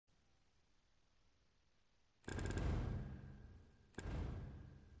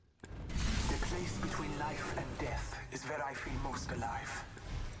death is where I feel most alive.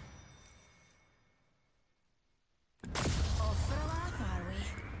 Off for a laugh, are we?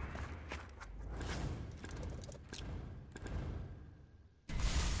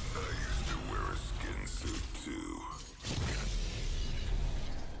 I used to wear a skin suit too.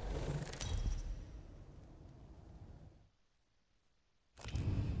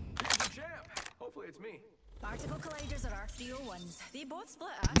 Here's the champ. Hopefully it's me. Particle colliders are Arc 301s. They both split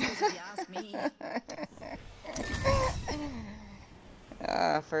atoms if you ask me.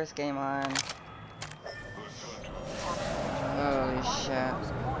 First game on. Holy shit.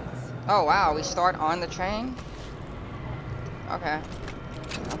 Oh wow, we start on the train? Okay.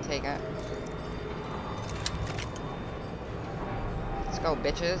 I'll take it. Let's go,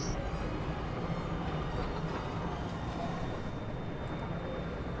 bitches.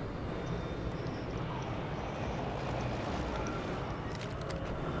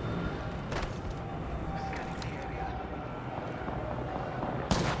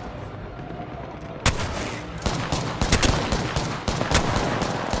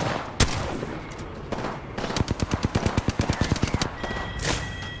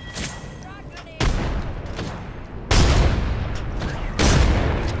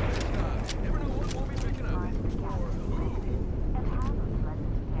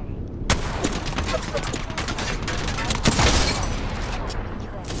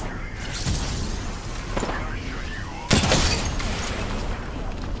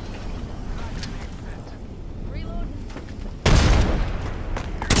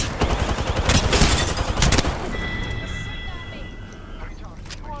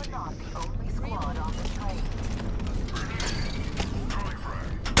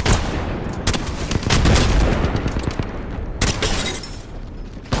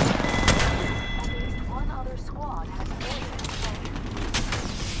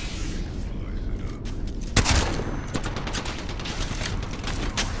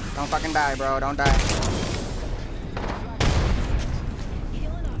 Don't fucking die, bro. Don't die.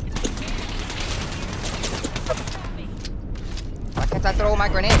 Why can't I throw my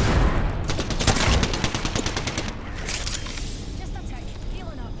grenade? Just a tick.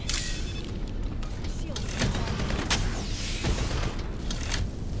 Healing up. Shield.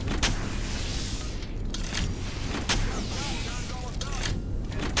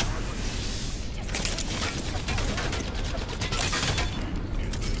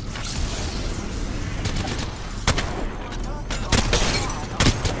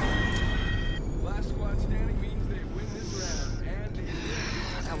 Last squad standing means they win this round, and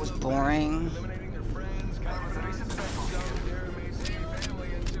they That was boring. eliminating their friends, comrades, some their emaciated family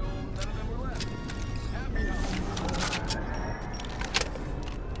until none of them were left. Happy holidays.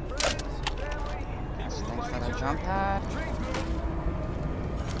 Friends, family, Thanks people who for like the each jump other. pad. Train's moving.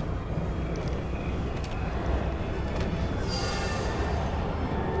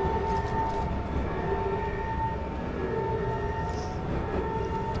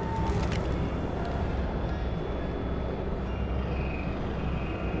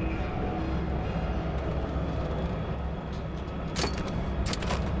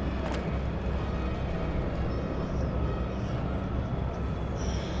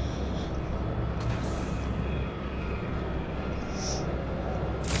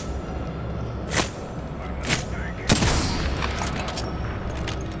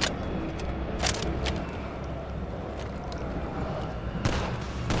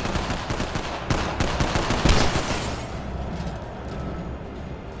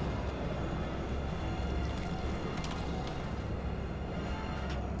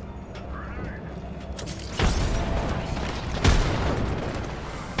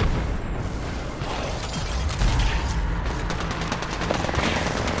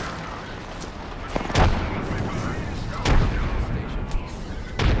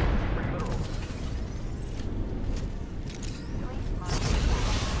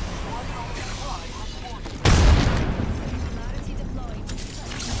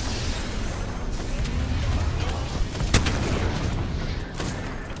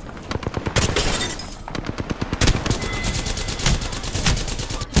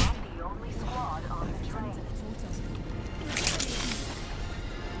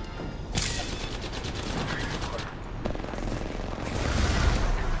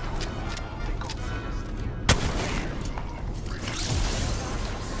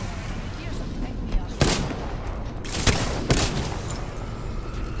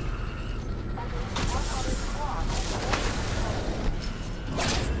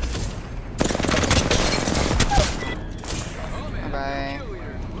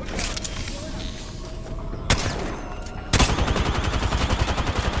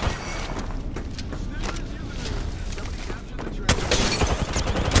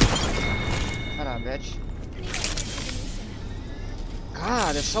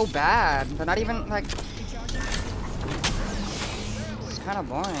 Ah, they're so bad. They're not even like. It's kind of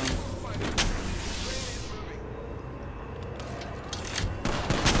boring.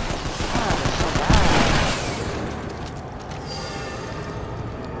 Ah, they're so bad.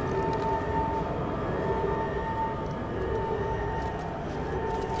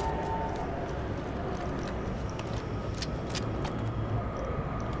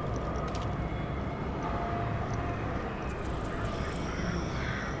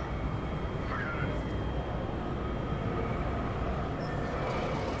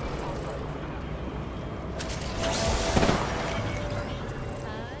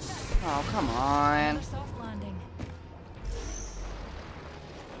 Oh, come on. Another soft landing.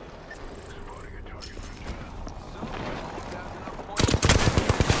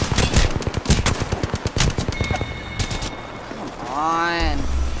 Come on.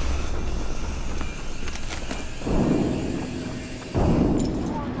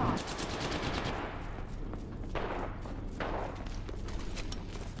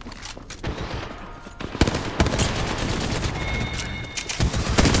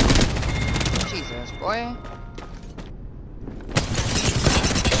 Jesus, boy.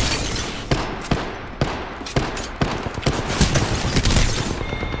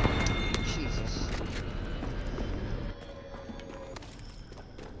 Jesus.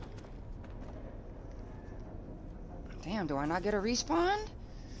 Damn, do I not get a respawn?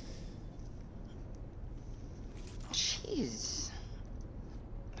 Jeez.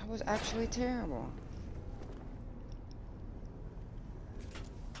 That was actually terrible.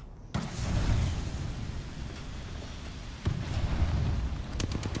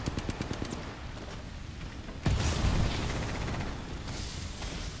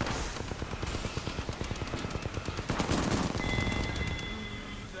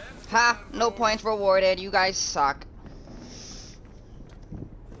 Ha! No points rewarded. You guys suck.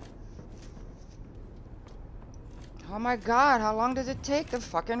 Oh my god, how long does it take to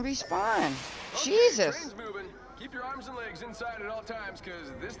fucking respawn? Jesus! Train's moving. Keep your arms and legs inside at all times,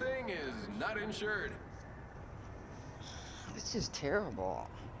 because this thing is not insured. This is terrible.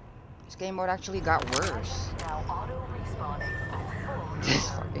 This game mode actually got worse. Now auto respawning at full. This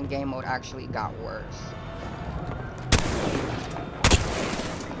fucking game mode actually got worse.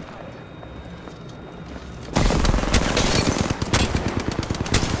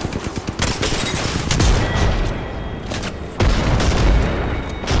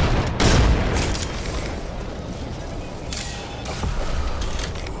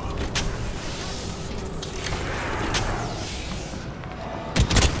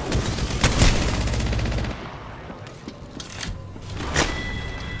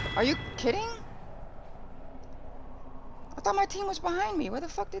 Are you kidding? I thought my team was behind me. Where the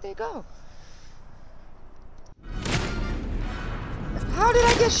fuck did they go? How did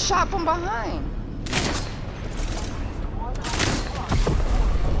I get shot from behind?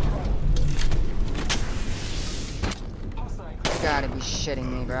 You gotta be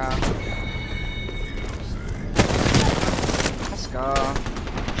shitting me, bro. Let's go.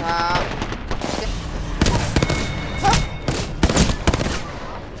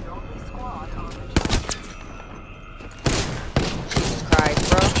 Jesus Christ,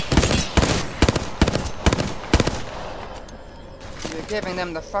 bro. You're giving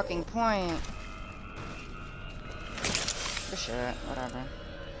them the fucking point. Good shit, whatever.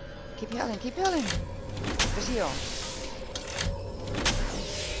 Keep healing, keep healing. Just heal.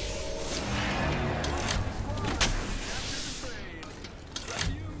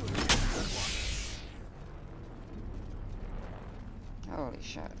 Holy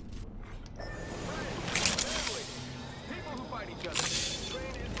shit. People who fight each other.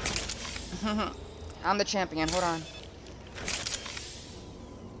 Train is I'm the champion, hold on.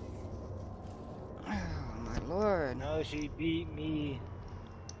 Oh my lord. No, she beat me.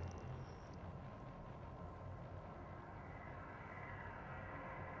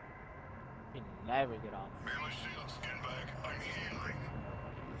 You never get off. Melee shield, skin back, I'm healing.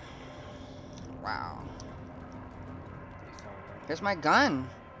 Wow. Please don't worry. Here's my gun.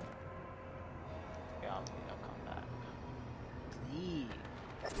 Yeah, I'll come back. Please.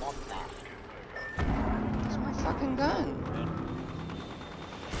 I want that. Here's my fucking gun.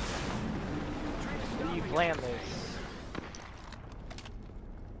 Where are you playing this?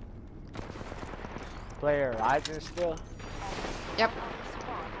 Player Ryzen still? Yep.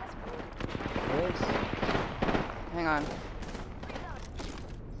 Yes. Hang on.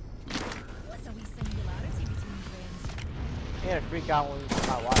 What's a wee singularity between friends? You had to freak out when you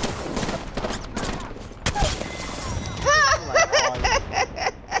saw my wife.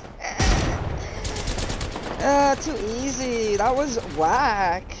 too easy. That was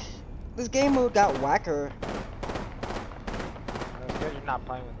whack. This game mode got whacker. It's good you're not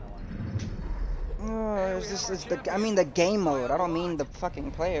playing with no one. Oh, it's just, it's the, I mean the game mode. I don't mean the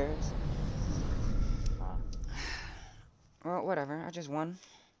fucking players. Well, whatever. I just won.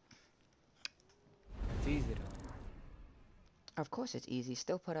 It's easy though. Of course it's easy.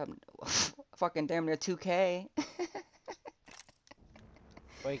 Still put up fucking damn near 2K.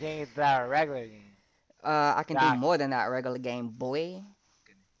 But you can't get that regular game. I can do Back. more than that regular game, boy.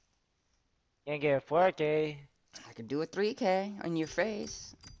 You can't get 4K. I can do a 3K on your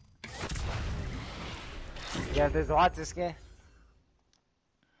face. Yeah, there's a Watson skin.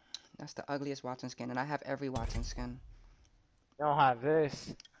 That's the ugliest Watson skin, and I have every Watson skin. You don't have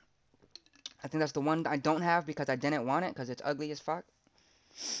this. I think that's the one I don't have because I didn't want it because it's ugly as fuck.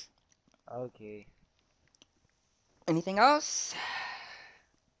 Okay. Anything else?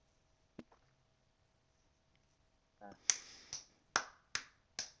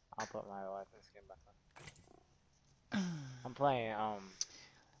 I'll put my Watson skin back on. I'm playing,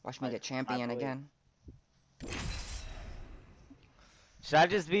 Watch me get champion believe- again. should I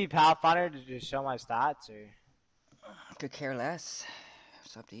just be Pathfinder to just show my stats, or? Could care less.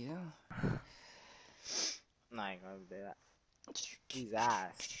 It's up to you. I'm not even gonna do that. He's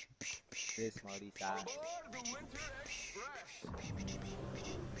ass. This mode, he's ass. Aboard the Winter Express.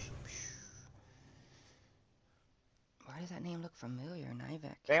 Why does that name look familiar,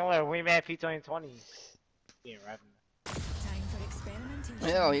 Nivek? Bangler, we made P2020. Being revenue. Time for experimentation.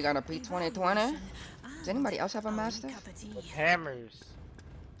 Yo, you got a P2020? Does anybody else have a Mastiff? Cup of tea. Hammers.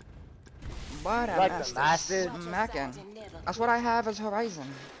 What a Like the Mastiff. Mastiff? Smacking. That's what I have as Horizon.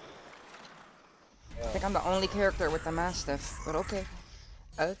 I think I'm the only character with the Mastiff, but okay.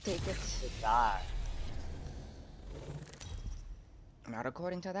 I'll take it. Good die. Not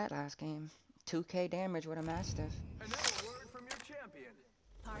according to that last game. 2K damage with a Mastiff. And now a word from your champion.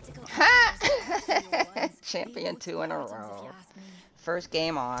 Particle Ha! charges, Champion the 2 in a items, if row. you ask me. First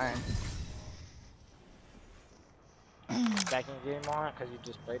game on. Second game on, because you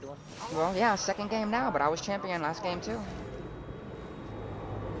just played one. Well, yeah, second game now, but I was champion last game too.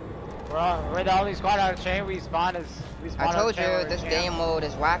 We're the only squad on the chain. We spawn as. I told you, this game mode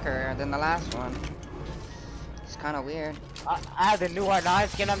is whacker than the last one. It's kind of weird. I have the new R9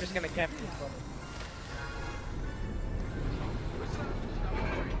 skin. I'm just gonna camp this one.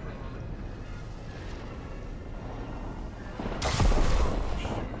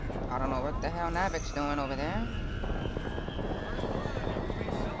 I don't know what the hell Navik's doing over there.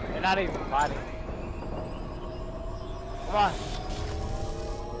 They're not even fighting. Come on.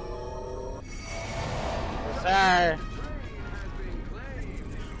 Yes, sir.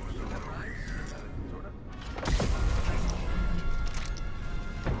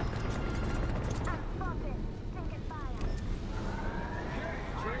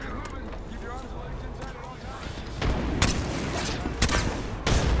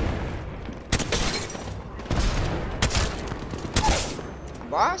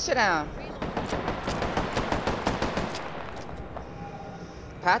 Boy, sit down.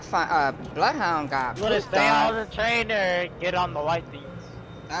 Bloodhound got You wanna pooped stay on on. the train or get on the white things?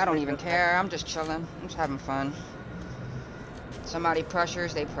 I don't even care. I'm just chilling. I'm just having fun. Somebody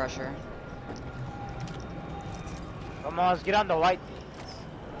pressures, they pressure. Come on, let's get on the white things.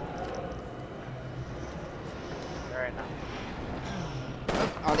 Right now.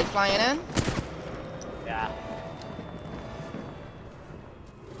 Are they flying in? Yeah.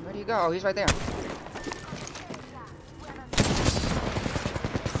 Where do you go? Oh, he's right there.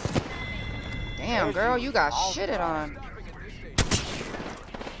 Damn, girl, you got shitted on.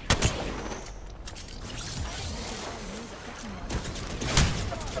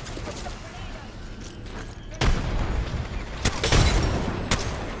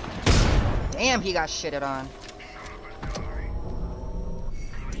 Damn, he got shitted on.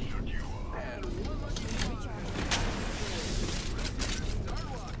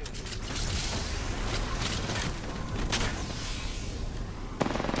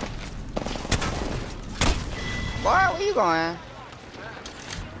 Boy, where you going?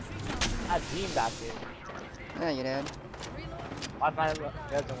 I teamed that dude. Yeah, you did. My man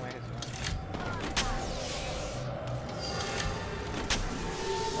doesn't win his run.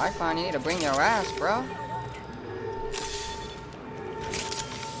 Lifeline, you need to bring your ass, bro.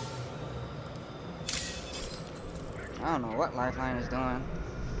 I don't know what Lifeline is doing.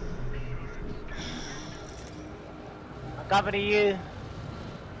 I'm coming to you.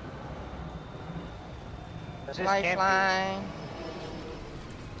 Let's just camp Lifeline.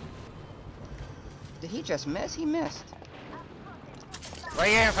 Did he just miss? He missed. here. Right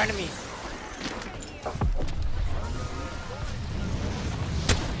here in front of me.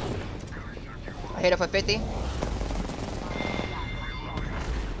 I hit it for 50.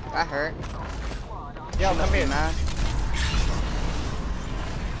 That hurt. Yo, She must come be here. mad.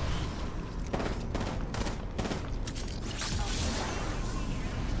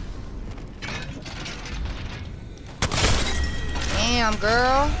 Damn,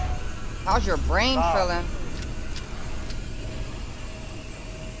 girl. How's your brain Stop. feeling?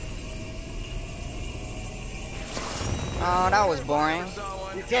 Oh, that was boring. Saw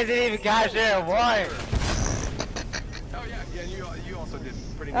one. These guys didn't even capture a one. Oh yeah, yeah. You also did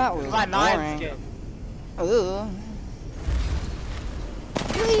pretty That neat. was My nine boring. skin. Ooh.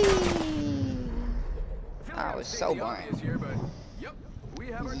 Whee! I feel like That I'm was stating so the obvious boring. here, but yep, we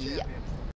have our Yep. champion.